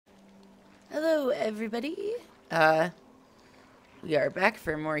Hello, everybody. We are back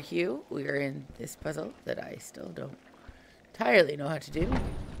for more Hue. We are in this puzzle that I still don't entirely know how to do.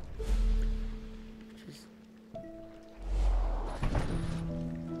 Just...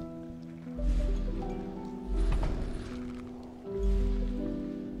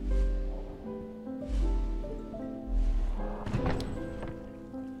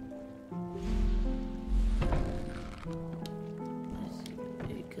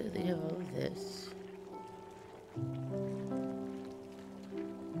 Because they have all of this.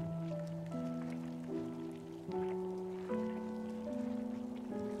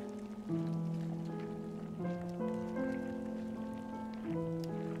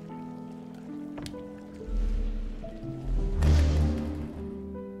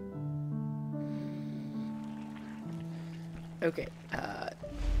 Okay,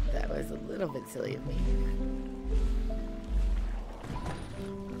 that was a little bit silly of me.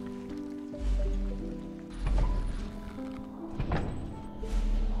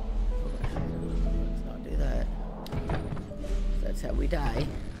 Let's not do that. That's how we die.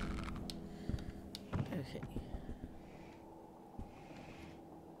 Okay.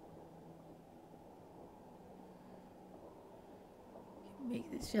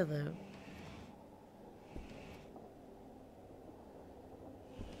 Make this yellow.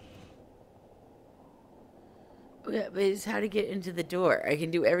 Yeah, but it's how to get into the door. I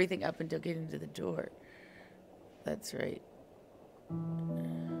can do everything up until getting into the door. That's right.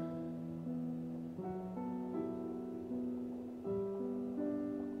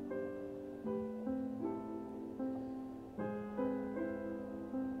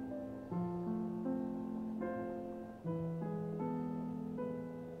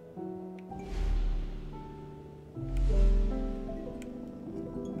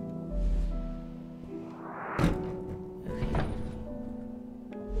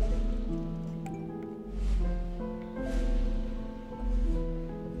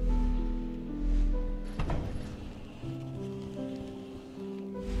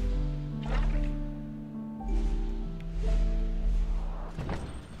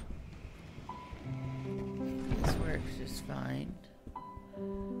 Just fine.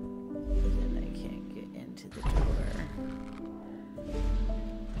 Then I can't get into the door.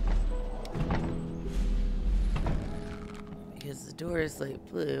 Because the door is light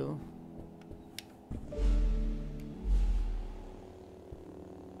blue.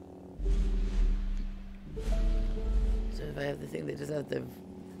 So if I have the thing that does have the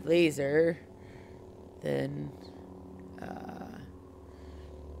laser, then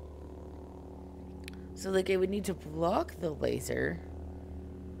so, like, I would need to block the laser.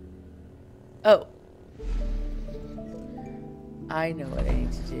 Oh. I know what I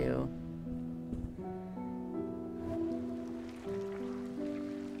need to do.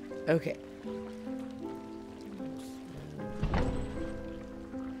 Okay.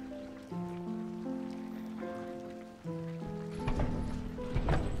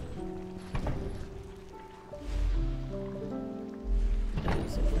 Okay,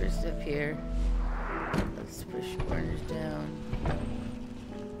 so first step here. Let's push corners down.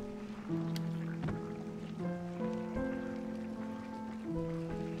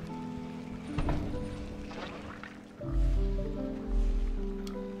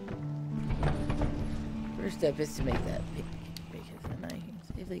 First step is to make that pink, because then I can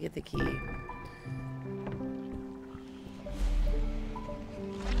safely get the key.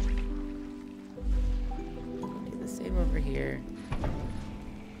 Do the same over here.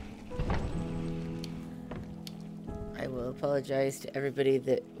 I will apologize to everybody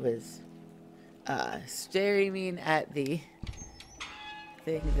that was staring me at the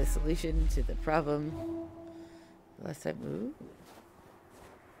thing, the solution to the problem last time. Ooh.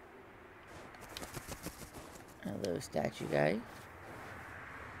 Hello, statue guy.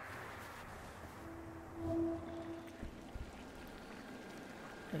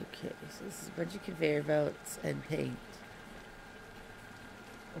 Okay, so this is a bunch of conveyor belts and paint.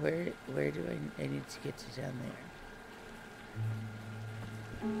 Where do I need to get to down there?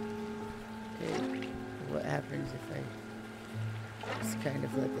 Okay, what happens if I just kind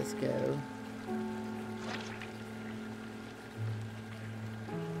of let this go?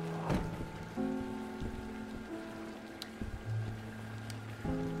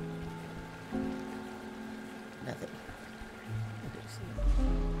 Nothing. Okay, so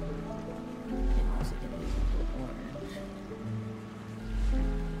it's an invisible orange.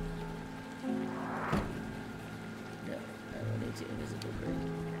 No, I don't need to invisible green.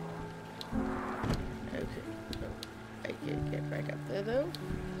 Okay. Oh, I can't get back up there though.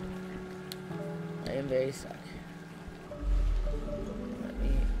 I am very stuck. Let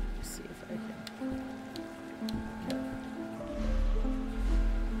me see if I can.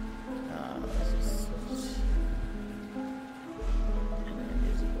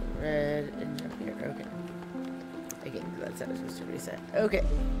 reset. Okay.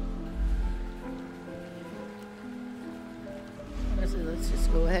 Honestly, let's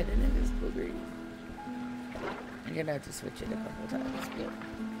just go ahead and invisible green. I'm gonna have to switch it a couple times, but...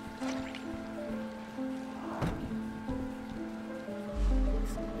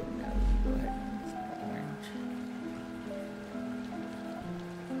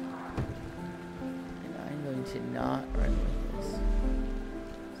 to not run with this. So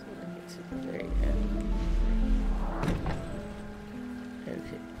I get to the very end.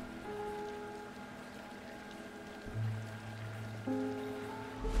 Okay.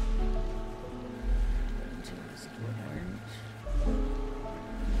 Going to this orange.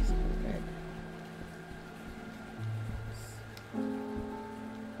 This red.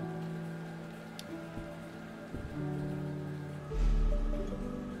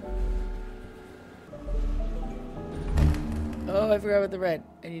 Oh, I forgot about the red.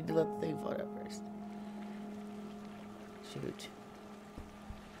 I need to let the thing float up first. Shoot.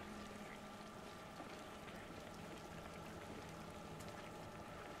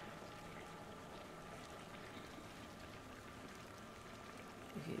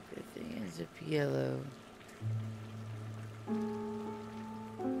 Okay, the thing ends up yellow.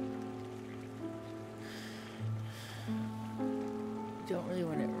 Don't really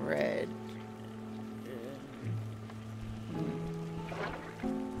want it red.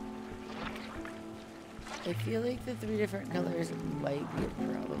 I feel like the 3 different colors might be a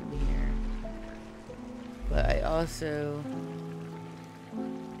problem here. But I also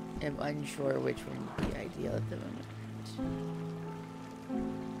am unsure which one would be ideal at the moment.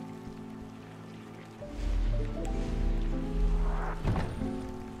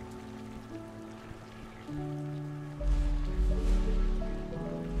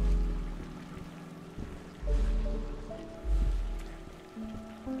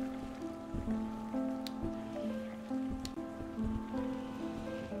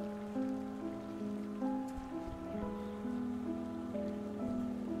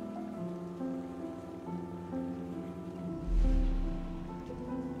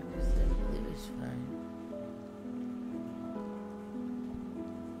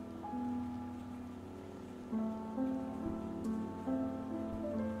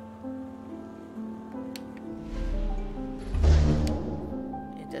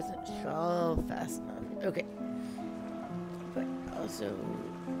 Fast enough. Okay. But also...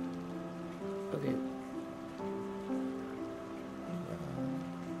 Okay.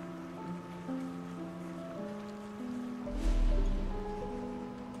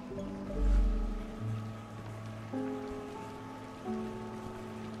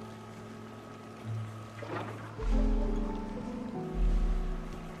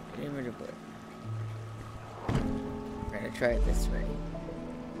 Getting rid of blue. We're gonna try it this way.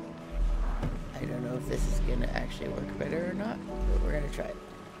 I don't know if this is gonna actually work better or not, but we're gonna try it.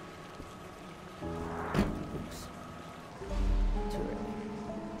 Oops. Too early.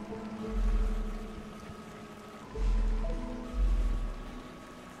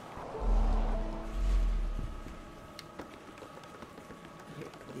 Okay,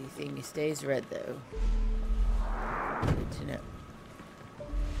 the thing stays red though. Good to know.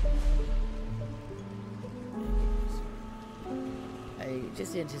 I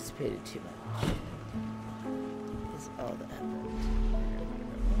just anticipated too much. Is all that happened.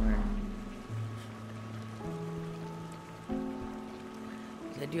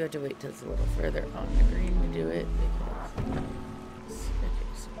 I do have to wait till it's a little further on the green to do it because okay,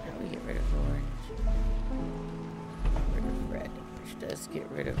 so now we get rid of orange. Rid of red, which does get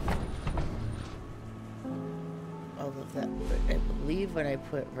rid of all of that. But I believe when I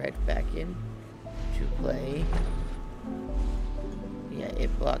put red back in to play, yeah,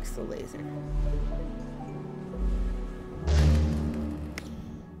 it blocks the laser.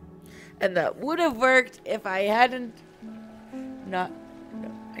 And that would have worked if I hadn't not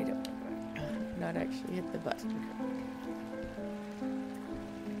actually hit the button.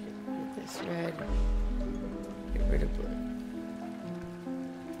 Get this red. Get rid of blue.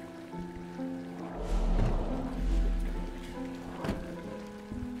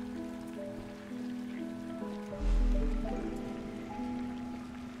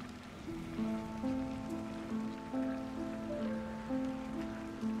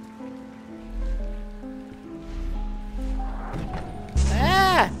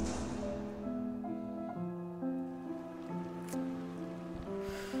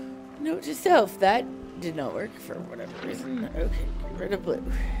 Note to self, that did not work for whatever reason. Okay, get rid of blue.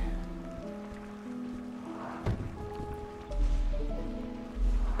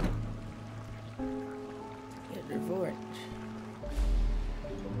 Get rid of orange.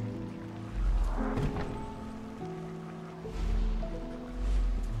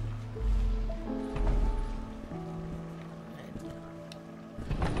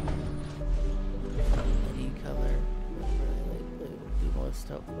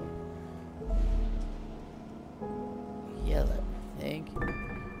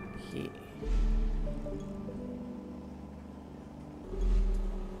 key.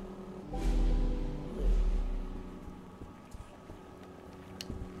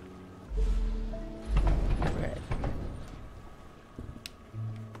 Red.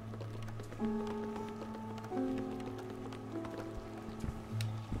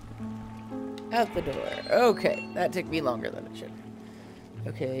 Out the door. Okay, that took me longer than it should.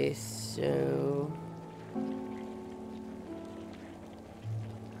 Okay, so...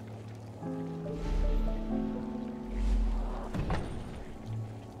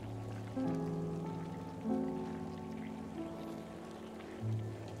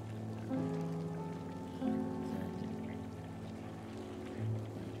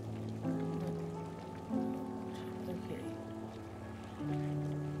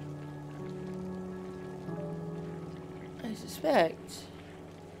 I suspect.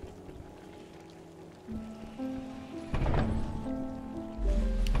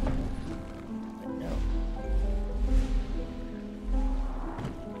 But no.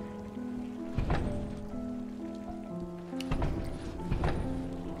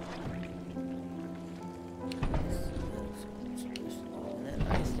 And then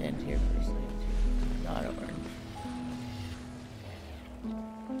I stand here for a second. Not orange.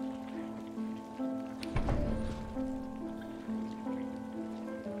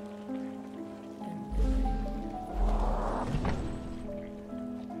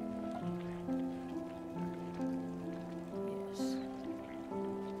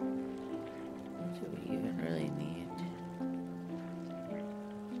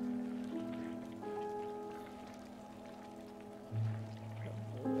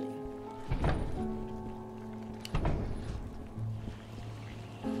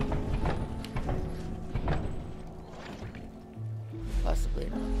 Possibly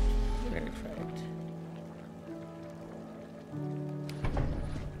not. We're gonna try it.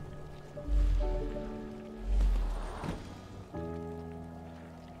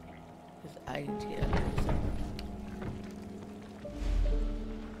 Because I need to get out of here somehow.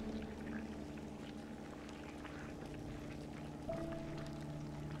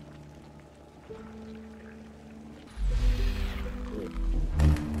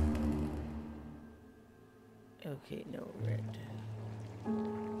 Okay, no red.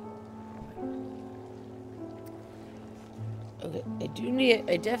 Okay,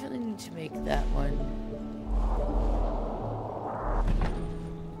 I definitely need to make that one.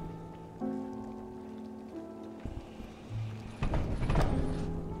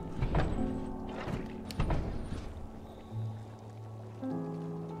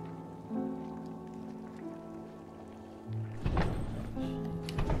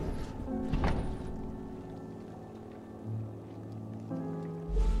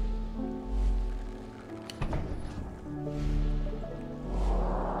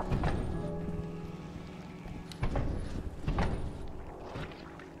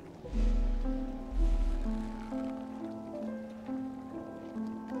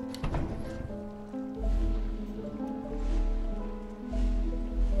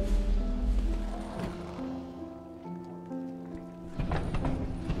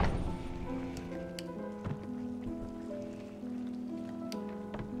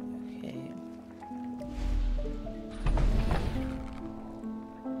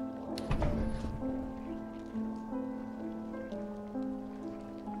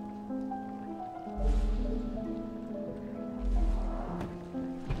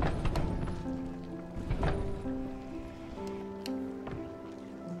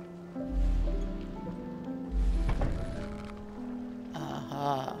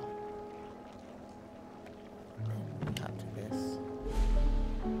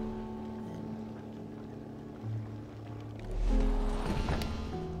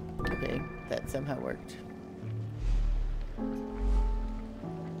 Somehow worked.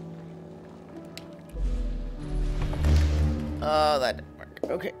 Oh, that didn't work.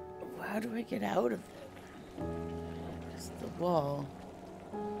 Okay. How do I get out of it? It's the wall.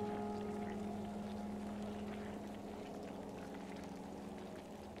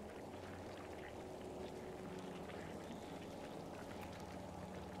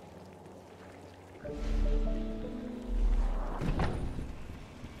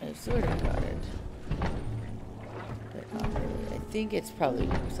 I sort of got it. But not really. I think it's probably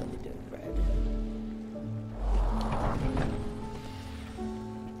something to do with red.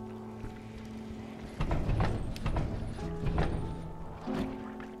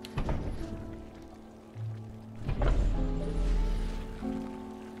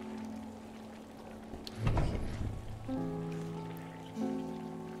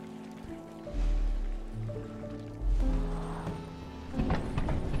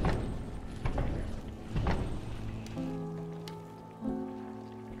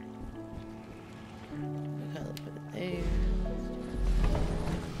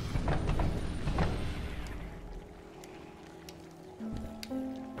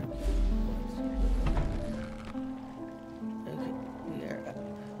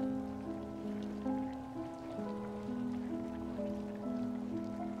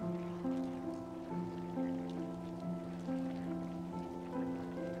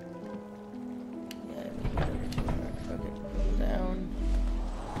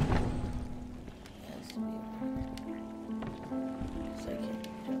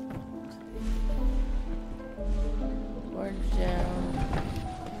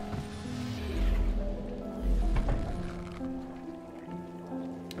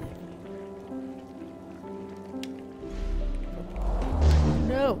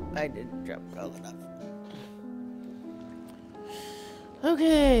 I didn't jump well enough.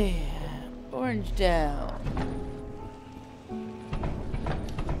 Okay. Orange down.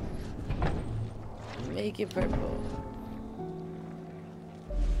 Make it purple.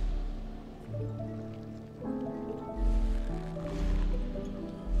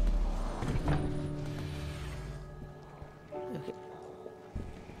 Okay.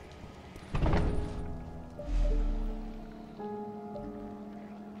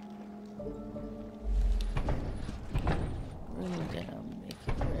 Green down, make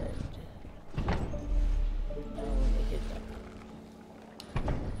it red. Now we'll make it dark.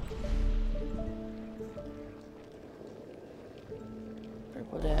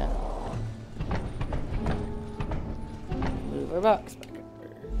 Purple down. Move our box back over.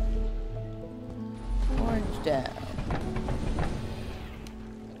 Orange down.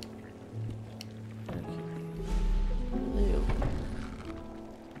 Okay. Blue.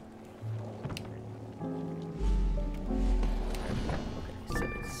 Okay, so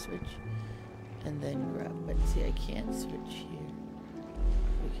it's switch and then grab. But see, I can't switch here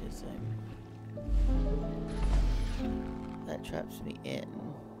because that traps me in.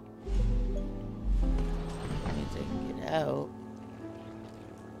 That means I can get out.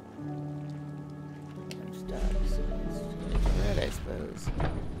 I'm stuck, so it's red, I suppose.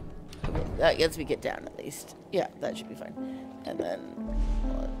 Okay, that gets me get down at least. Yeah, that should be fine. And then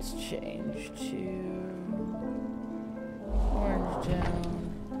let's change to orange down.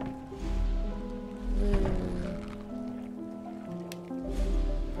 Blue.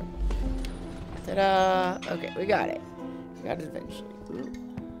 Ta-da! Okay, we got it. We got it eventually. Ooh.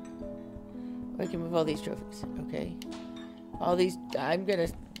 I can move all these trophies. Okay. All these,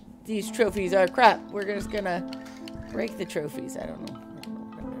 these trophies are crap. We're just gonna break the trophies. I don't know.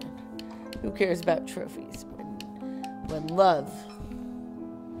 Who cares about trophies? When love.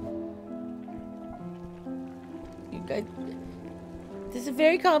 You guys, this is a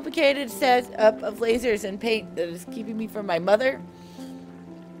very complicated setup of lasers and paint that is keeping me from my mother.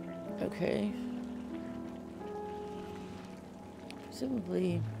 Okay.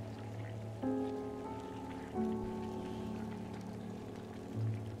 Presumably.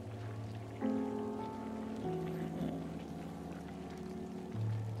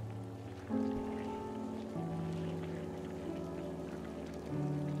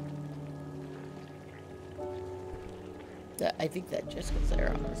 I think that just goes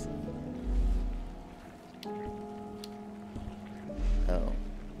there, honestly. Oh.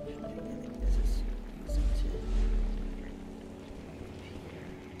 I think this is easy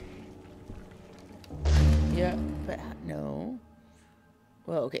to... Yeah, but no.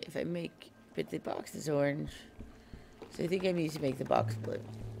 Well, okay, if I make... But the box is orange. So I think I need to make the box blue.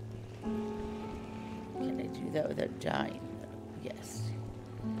 Can I do that without dying? Yes.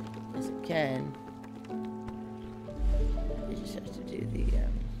 Yes, I can. I just have to do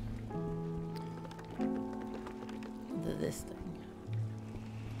this thing.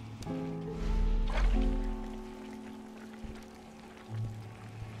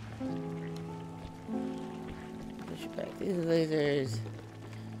 Push back these lasers.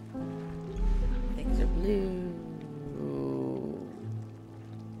 Things are blue.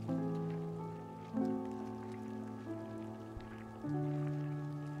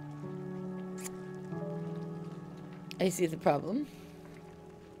 I see the problem.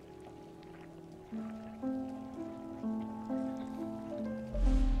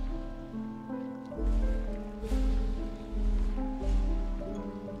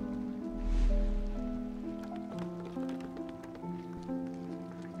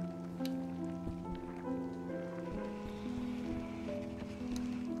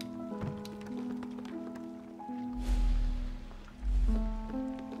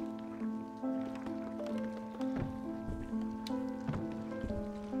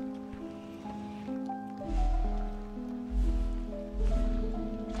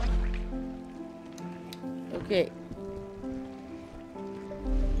 Okay.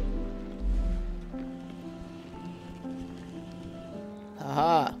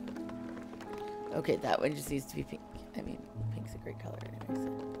 Haha. Okay, that one just needs to be pink. I mean, pink's a great color anyway, so.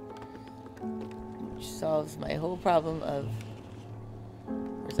 Which solves my whole problem of...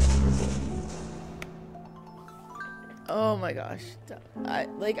 Where's that purple? Oh my gosh. I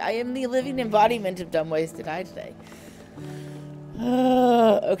am the living embodiment of dumb ways to die today.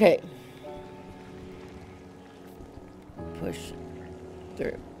 Okay. Push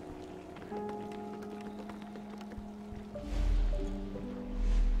through.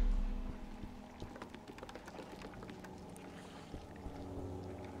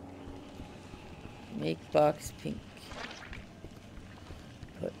 Make box pink.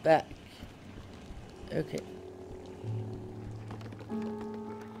 Put back. Okay.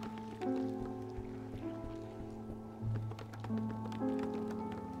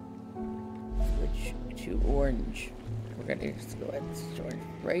 Switch to orange. We're gonna just go ahead and switch to orange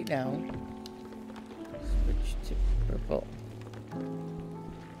right now. Switch to purple.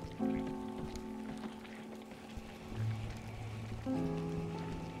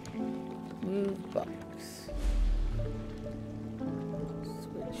 Move box.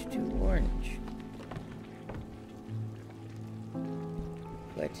 Switch to orange.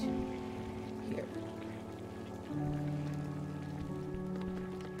 Put here.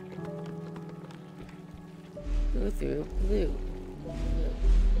 Go through blue.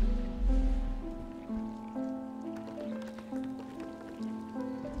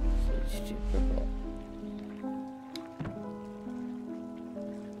 Switch to purple.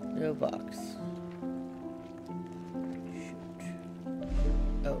 No box. Shoot.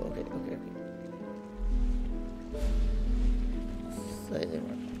 Oh, okay. Slightly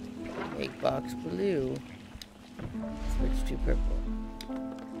more. Make box blue. Switch to purple.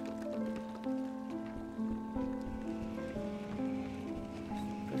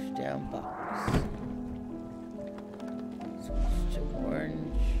 Push down box. Switch to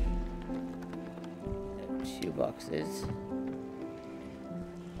orange. Two boxes.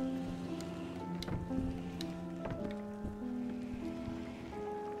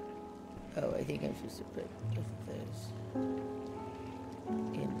 Oh, I think I'm supposed to put both of those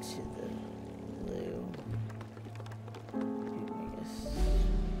into the blue. I guess.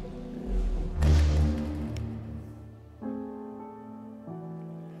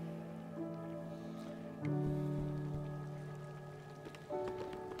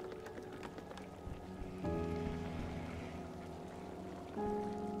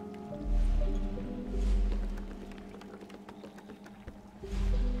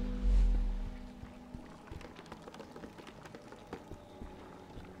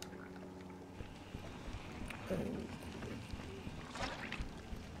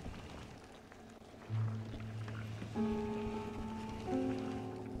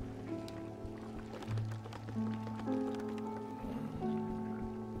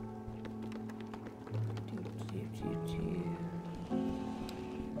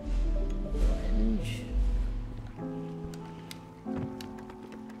 Orange.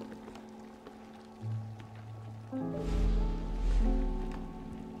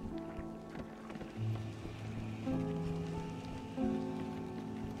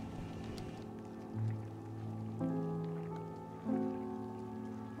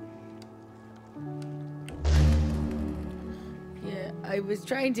 Yeah, I was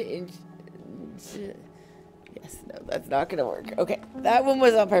trying to yes, no, that's not gonna work. Okay, that one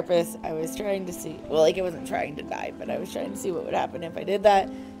was on purpose. I was trying to see, well, like, I wasn't trying to die, but I was trying to see what would happen if I did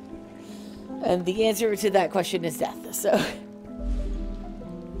that. And the answer to that question is death, so.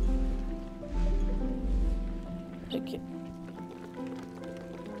 Okay.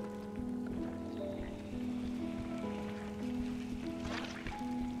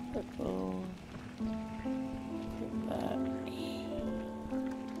 Purple. Put that.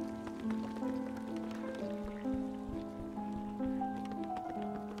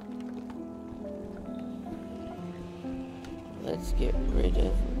 Let's get rid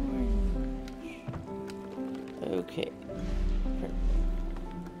of orange. Okay. Purple.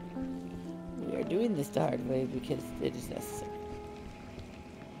 We are doing this the hard way because it is necessary.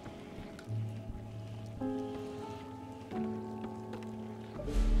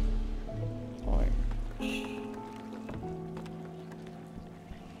 Orange.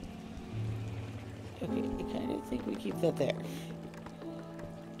 Okay, I kind of think we keep that there.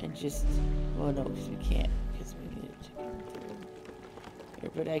 And just, well, no, because we can't, because we need it to come through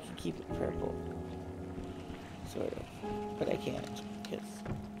here, but I can keep it purple, sort of, but I can't, because,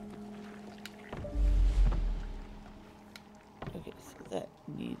 okay, so that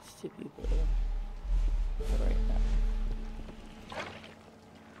needs to be blue for right now.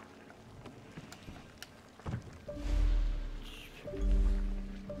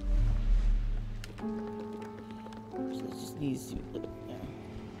 So it just needs to be blue.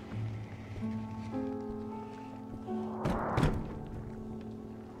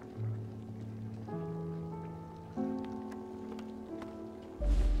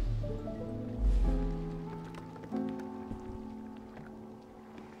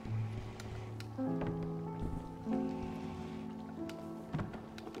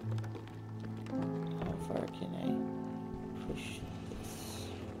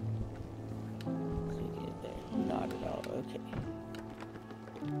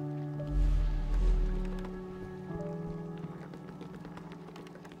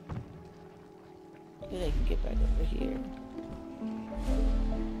 can get back over here.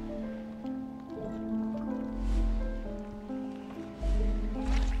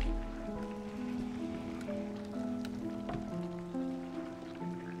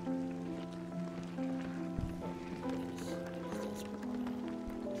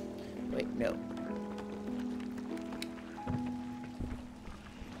 Wait, no.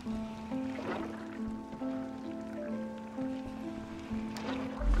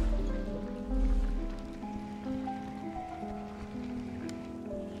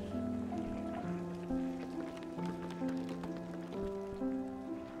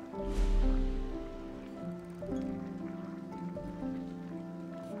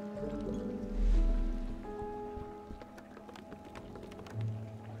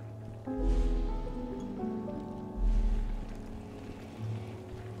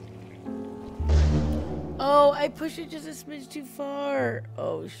 Oh, I pushed it just a smidge too far.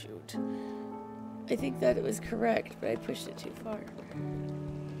 Oh, shoot. I think that it was correct, but I pushed it too far.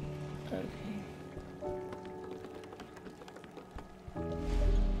 Okay.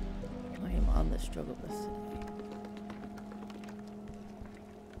 I am on the struggle bus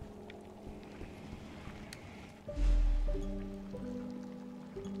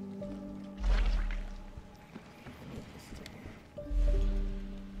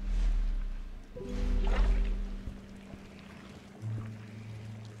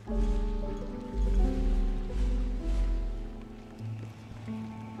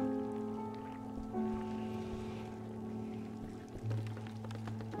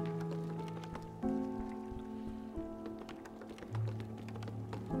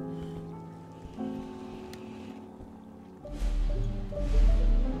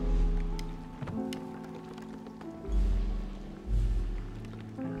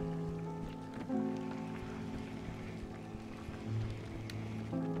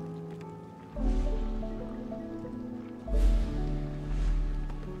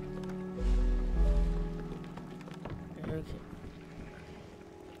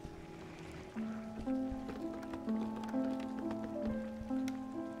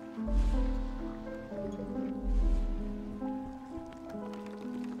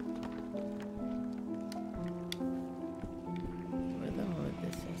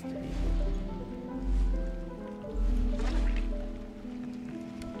today.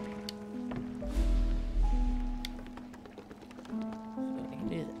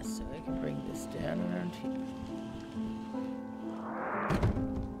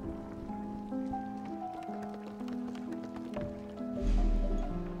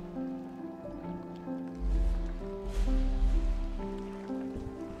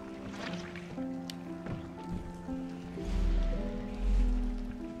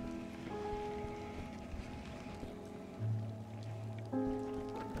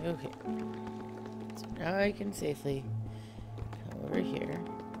 Okay, so now I can safely come over here.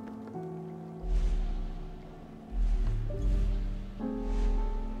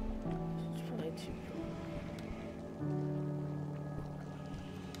 It's probably too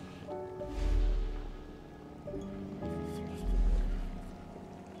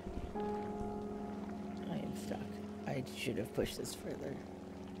I am stuck. I should have pushed this further.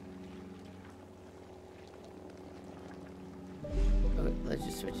 Okay, let's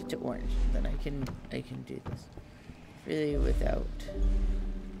just switch it to orange. Then I can do this freely without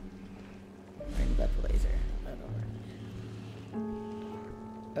worrying about the laser.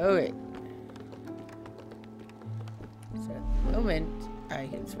 Okay. So at the moment I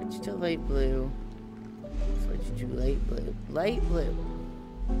can switch to light blue. Switch to light blue. Light blue.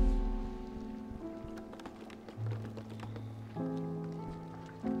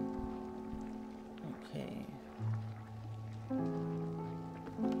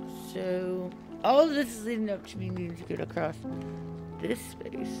 So, all of this is leading up to me needing to get across this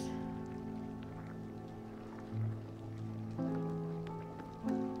space.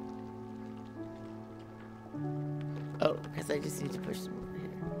 Oh, because I just need to push them over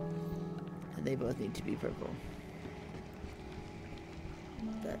here. And they both need to be purple.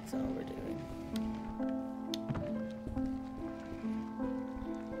 That's all we're doing.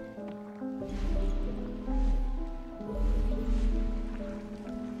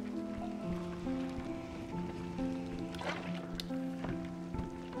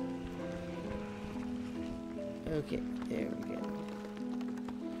 Okay, there we go.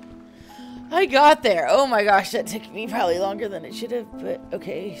 I got there. Oh my gosh, that took me probably longer than it should have, but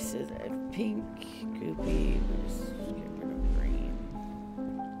okay, so I have pink, goopy, let's get rid of green.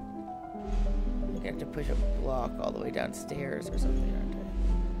 I'm gonna have to push a block all the way downstairs or something, aren't I?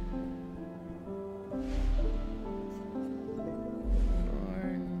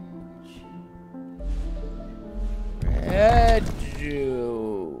 Orange.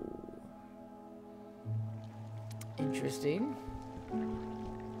 Oh. Interesting.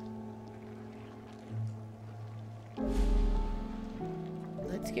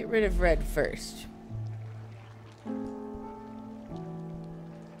 Let's get rid of red first.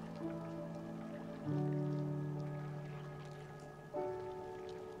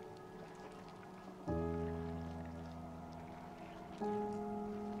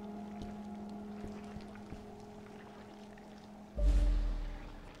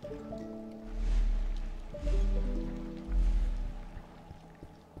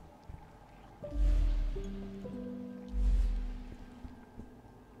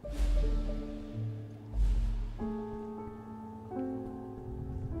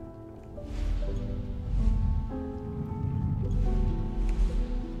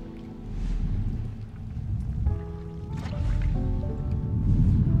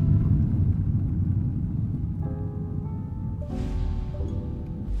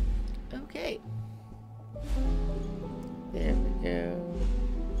 Okay. There we go.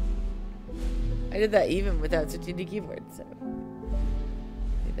 I did that even without switching to keyboard, so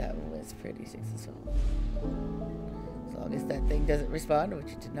I think that one was pretty successful. As long as that thing doesn't respond,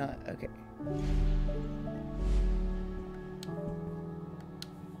 which it did not. Okay.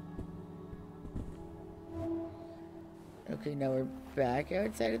 Okay, now we're back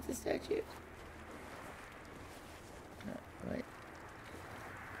outside of the statue. Oh, what?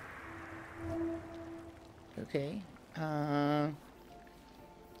 Okay.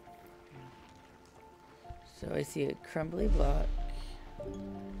 So I see a crumbly block.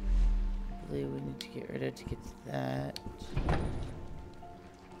 Blue we need to get rid of to get to that.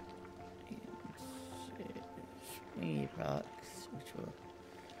 Springy rocks, which will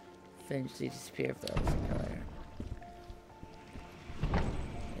eventually disappear if that was a color.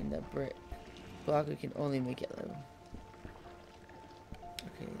 And the brick block we can only make yellow.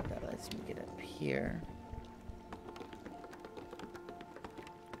 Okay, that lets me get up here.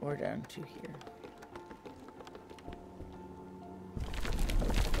 Or down to here.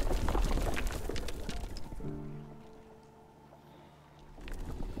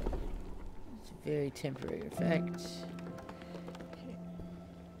 It's a very temporary effect. Okay.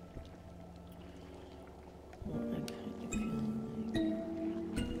 Well, I'm kind of feeling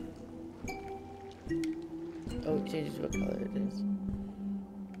like... Oh, it changes what color it is.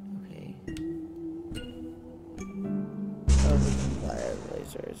 Okay. Oh, we can apply our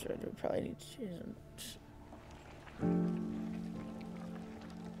lasers, or we probably need to change them.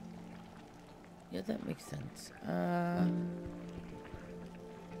 Yeah, that makes sense.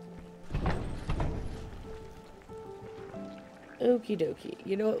 Okie dokie.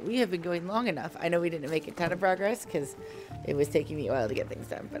 You know what? We have been going long enough. I know we didn't make a ton of progress because it was taking me a while to get things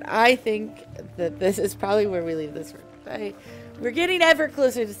done. But I think that this is probably where we leave this room. We're getting ever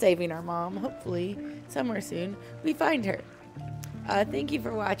closer to saving our mom. Hopefully, somewhere soon, we find her. Thank you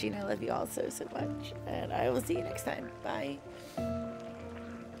for watching. I love you all so, so much. And I will see you next time. Bye.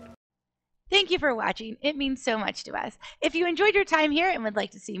 Thank you for watching. It means so much to us. If you enjoyed your time here and would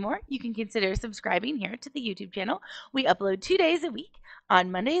like to see more, you can consider subscribing here to the YouTube channel. We upload 2 days a week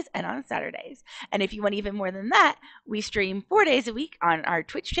on Mondays and on Saturdays. And if you want even more than that, we stream 4 days a week on our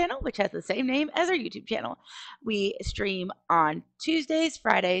Twitch channel, which has the same name as our YouTube channel. We stream on Tuesdays,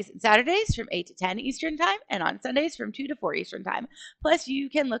 Fridays, and Saturdays from 8 to 10 Eastern Time, and on Sundays from 2 to 4 Eastern Time. Plus, you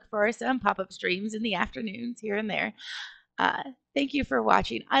can look for some pop-up streams in the afternoons here and there. Thank you for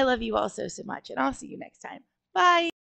watching. I love you all so, so much, and I'll see you next time. Bye.